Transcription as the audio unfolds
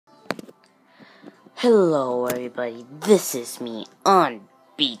Hello everybody, this is me on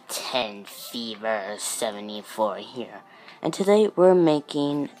B10 Fever 74 here, and today we're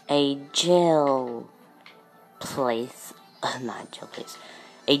making a jail place, not jail place,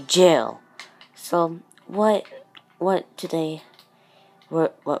 a jail. So what today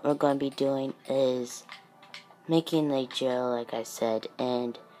what we're going to be doing is making a jail, like I said,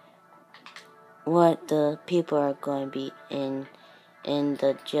 and what the people are going to be in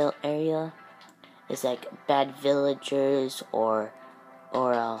the jail area is like bad villagers or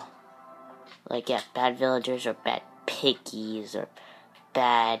bad villagers or bad piggies or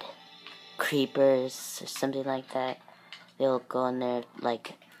bad creepers or something like that. They'll go in there.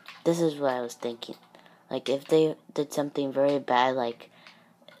 Like, this is what I was thinking. Like, if they did something very bad, like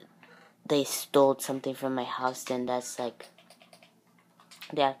they stole something from my house, then that's like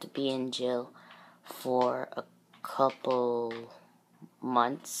they have to be in jail for a couple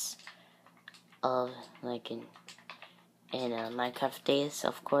months of like in Minecraft days,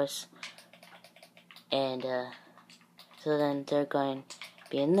 of course. And so then they're going to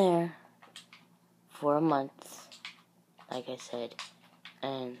be in there for a month, like I said,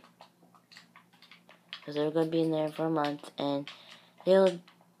 and so they're going to be in there for a month, and they'll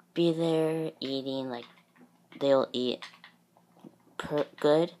be there eating, like, they'll eat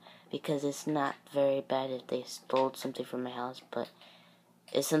good, because it's not very bad if they stole something from my house, but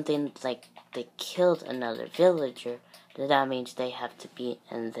it's something like they killed another villager, then that means they have to be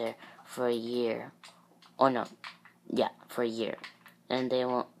in there for a year. Oh no, yeah, for a year. And they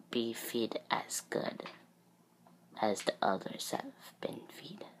won't be fed as good as the others have been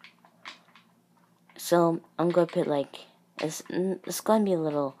fed. So I'm gonna put like it's gonna be a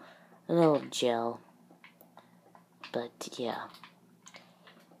little jail, but yeah.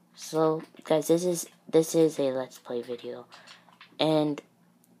 So guys, this is a Let's Play video, and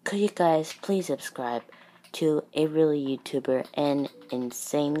could you guys please subscribe to a really YouTuber and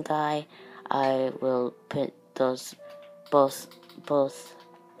Insane Guy? I will put those both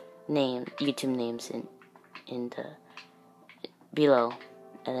YouTube names in the below,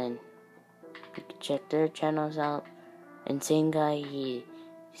 and then you can check their channels out. Insane Guy, he's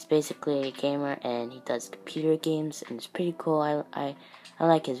basically a gamer and he does computer games, and it's pretty cool. I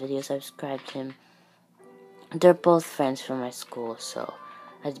like his videos. I subscribe to him. They're both friends from my school, so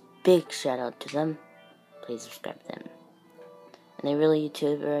a big shout out to them. Please subscribe to them. And a real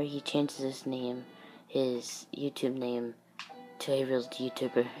YouTuber, he changes his name, his YouTube name, to a real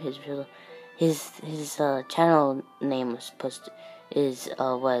YouTuber. His channel name was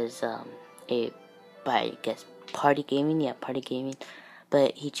I guess Party Gaming, yeah, Party Gaming,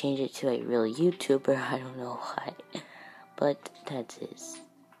 but he changed it to a real YouTuber. I don't know why, but that's his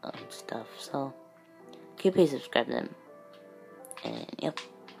stuff. So, can you please subscribe to them? And yep.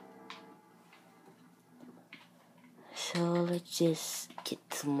 So let's just get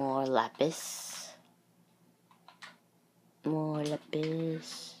some more lapis. More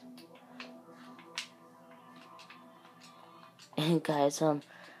lapis. And guys,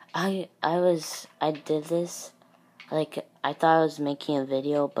 I did this, like, I thought I was making a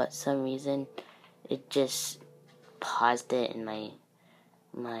video, but some reason it just paused it and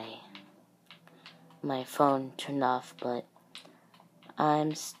my phone turned off, but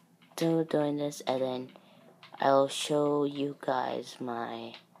I'm still doing this, and then I'll show you guys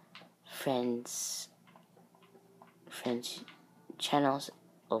my friends channels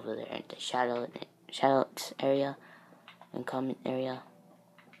over there in the shoutouts area and comment area.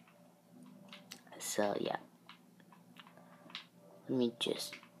 So yeah, let me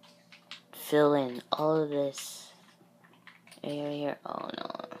just fill in all of this area here. Oh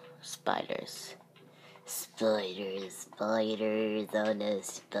no, spiders. Oh no,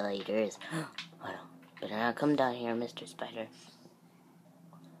 spiders. Hold on. Better not come down here, Mr. Spider,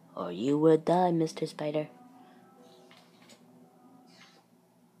 or you would die, Mr. Spider.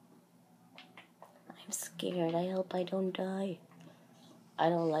 I'm scared. I hope I don't die. I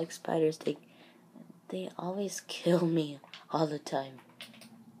don't like spiders. They always kill me all the time.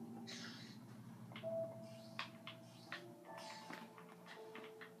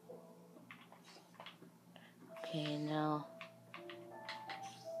 Okay, now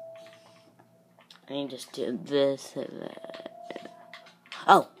I need to just do this.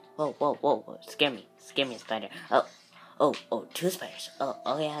 Oh, whoa! Scare me, spider. Oh, two spiders.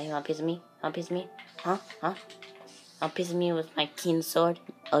 Oh yeah, you want a piece of me? Huh? Want a piece of me with my keen sword?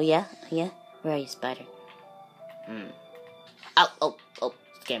 Oh yeah. Where are you, spider? Oh,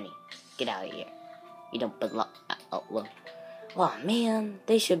 scare me. Get out of here. You don't belong. Oh man,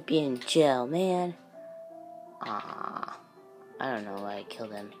 they should be in jail, man. I don't know why I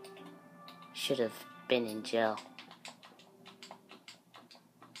killed them. should have been in jail.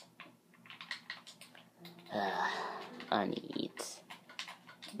 I need.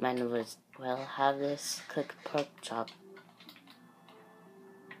 Mine was, well, have this, click pork chop.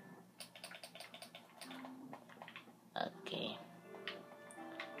 Okay.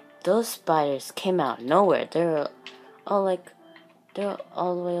 Those spiders came out nowhere. They're all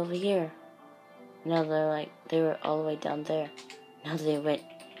the way over here. Now they were all the way down there. Now they went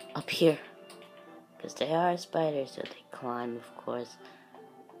up here. Because they are spiders, so they climb, of course.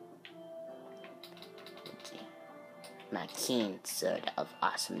 My keen sword of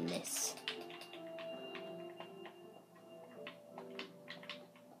awesomeness.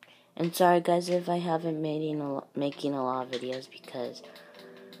 And sorry guys if I haven't making a lot of videos, because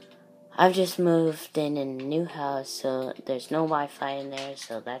I've just moved in a new house, so there's no Wi-Fi in there,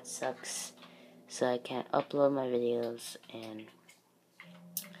 so that sucks. So I can't upload my videos,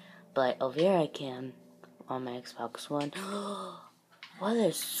 but over here I can on my Xbox One. Wow,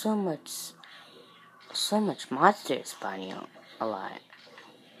 there's so much monsters spawning out a lot.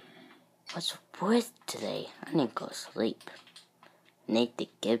 What's worth today? I need to go sleep. Need to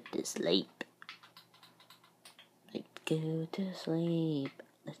go to sleep. Let's go to sleep.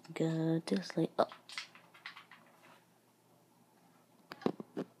 Let's go to sleep. Oh.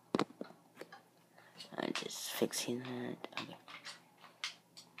 I'm just fixing that. Okay.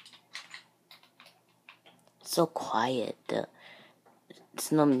 It's so quiet.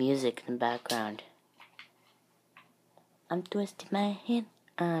 There's no music in the background. I'm twisting my head.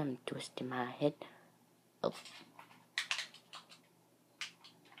 I'm twisting my head. Oh.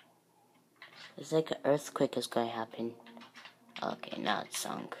 It's like an earthquake is going to happen. Okay, now it's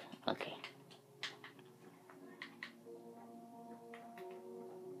sunk. Okay.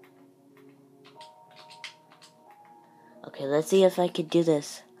 Okay, let's see if I could do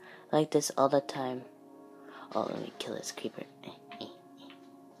this like this all the time. Oh, let me kill this creeper.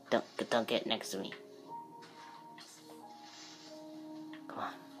 Don't get next to me.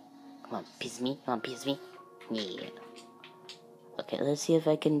 Come on, piece me. Come on, piece me. Yeah. Okay, let's see if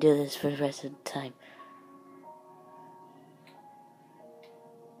I can do this for the rest of the time.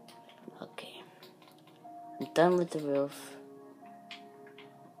 Okay. I'm done with the roof.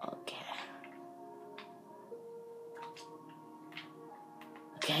 Okay.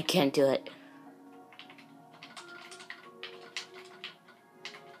 Okay, I can't do it.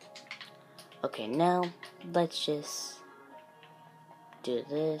 Okay, now let's just do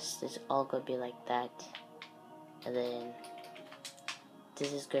this. This is all gonna be like that. And then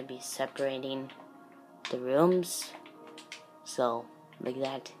this is gonna be separating the rooms. So, like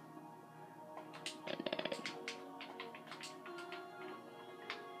that. And then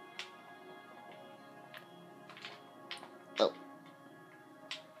oh.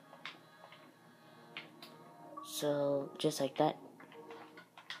 So, just like that.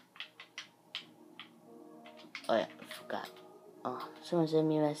 Oh yeah, I forgot. Oh, someone sent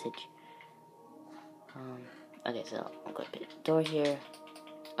me a message. Okay, so I'm gonna put a door here.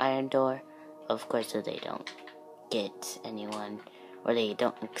 Iron door. Of course, so they don't get anyone, or they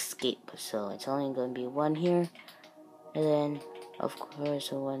don't escape. So it's only gonna be one here. And then, of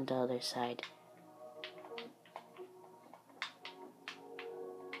course, one on the other side.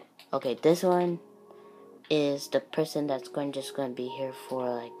 Okay, this one is the person that's just gonna be here for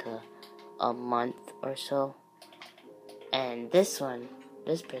like a month or so. And this person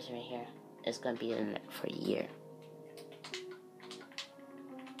right here is gonna be in there for a year.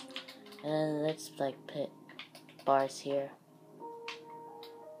 And then let's like put bars here.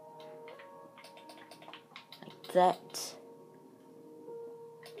 Like that.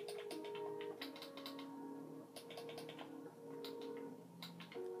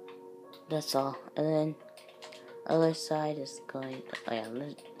 That's all. And then other side is going, oh yeah,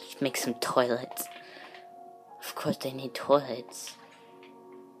 let's make some toilets. Of course they need toilets.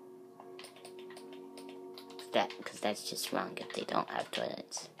 Because that's just wrong if they don't have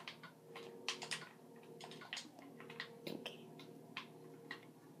toilets. Okay.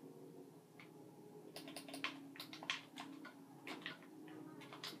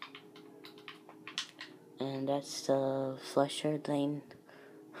 And that's the flusher thing.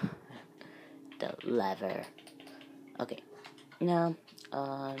 The lever. Okay. Now,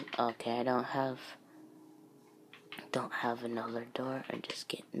 okay, I don't have another door. I just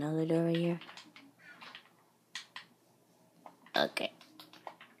get another door right here. Okay.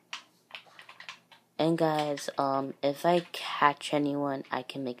 And guys, if I catch anyone, I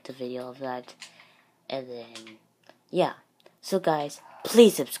can make the video of that. And then, yeah. So guys,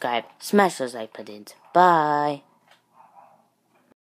 please subscribe, smash those like buttons. Bye.